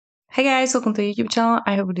Hey guys, welcome to the YouTube channel.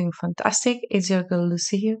 I hope you're doing fantastic. It's your girl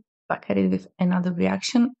Lucy here, back at it with another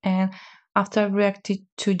reaction. And after I reacted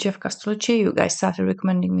to Jeff Castellucci, you guys started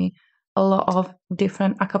recommending me a lot of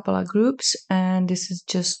different a cappella groups, and this is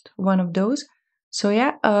just one of those. So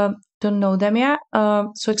yeah, don't know them yet.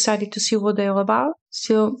 So excited to see what they're all about.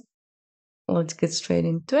 So let's get straight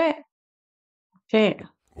into it. Okay,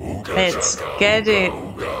 let's get it.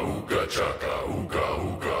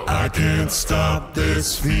 I can't stop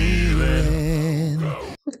this feeling.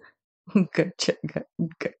 Gotcha,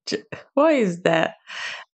 gotcha. What is that?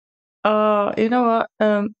 You know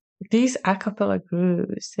what? These a cappella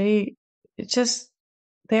groups, they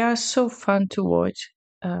are so fun to watch.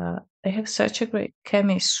 They have such a great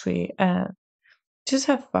chemistry and just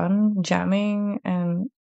have fun jamming, and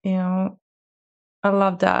you know, I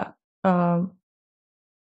love that.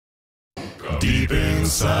 Deep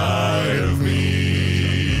inside of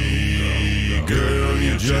me, girl,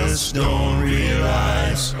 you just don't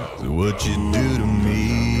realize what you do to me.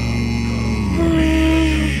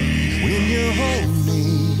 When you hold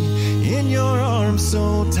me in your arms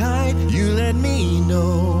so tight, you let me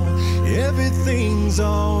know everything's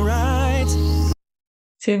alright.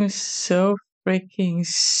 Seems so freaking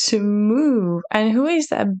smooth. And who is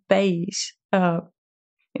that bass?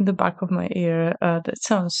 In the back of my ear. That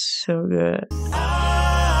sounds so good.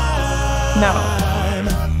 No. I'm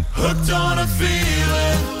hooked on a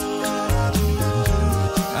feeling.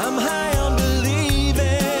 I'm high on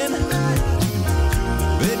believing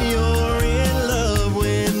that you're in love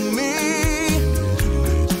with me.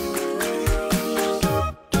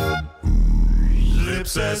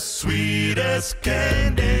 Lips as sweet as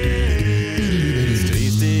candy.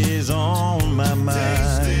 Taste is on my mind.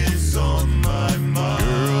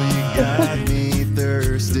 Got me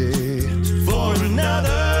thirsty for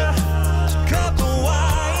another cup of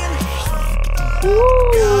wine.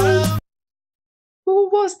 Who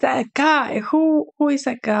was that guy? Who is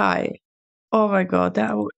that guy? Oh my god,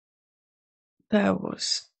 that was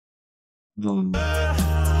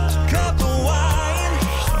Cup of wine.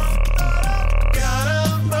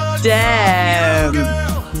 damn.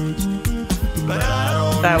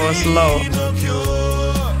 That was low.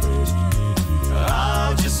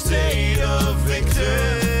 I'll just stay a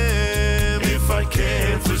victim if I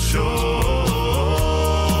can for sure.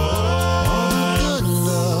 Good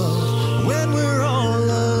love when we're all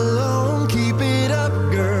alone. Keep it up,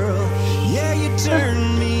 girl. Yeah, you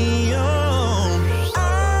turn me on.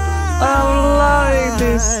 I'm loving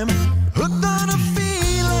this. I'm hooked on a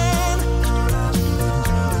feeling.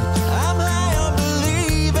 I'm high on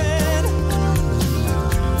believing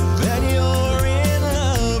that you're in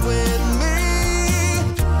love with me.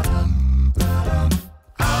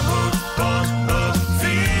 I'm hooked on the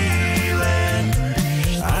feeling.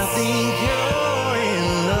 I think you're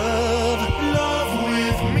in love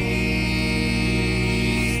with me.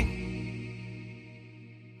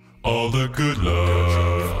 All the good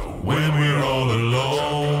love when we're all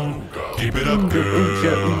alone. Keep it up,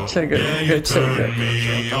 girl. Yeah, you turn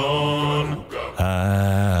me on.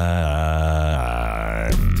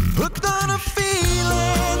 I'm hooked on a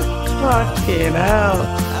feeling. Fucking hell.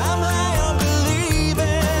 I'm high on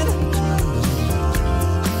believing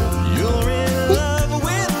you're in love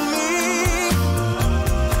with me.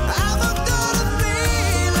 I'm hooked on a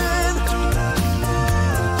feeling.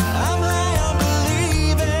 I'm high on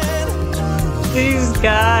believing These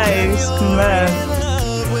guys, man. in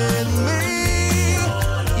love with me.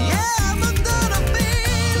 Yeah, I'm hooked on a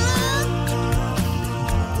feeling.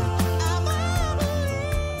 I'm high on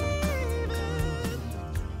believing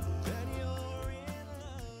that you're in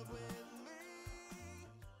love with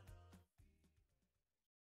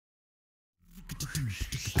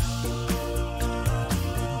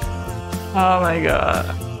Oh my god.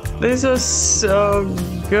 This was so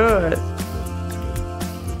good.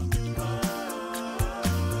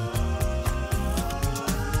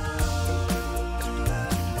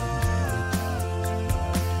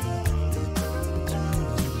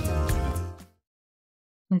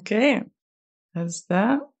 Okay, that's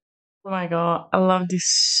that. Oh my god, I love this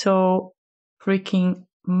so freaking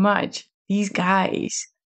much. These guys,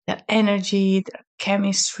 their energy, their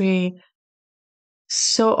chemistry,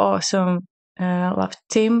 so awesome. Love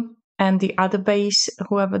Tim and the other bass,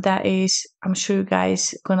 whoever that is. I'm sure you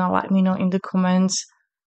guys gonna let me know in the comments.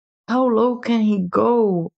 How low can he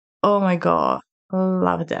go? Oh my god,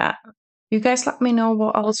 love that. You guys let me know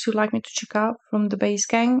what else you'd like me to check out from the bass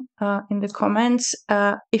gang in the comments.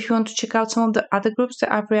 If you want to check out some of the other groups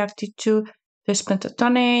that I've reacted to, there's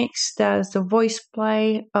Pentatonics, there's the Voice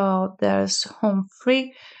Play, there's Home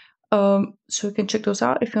Free. So you can check those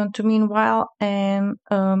out if you want to meanwhile. And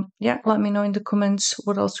yeah, let me know in the comments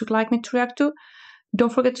what else you'd like me to react to.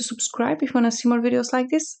 Don't forget to subscribe if you want to see more videos like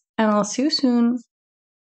this, and I'll see you soon.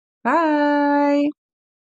 Bye!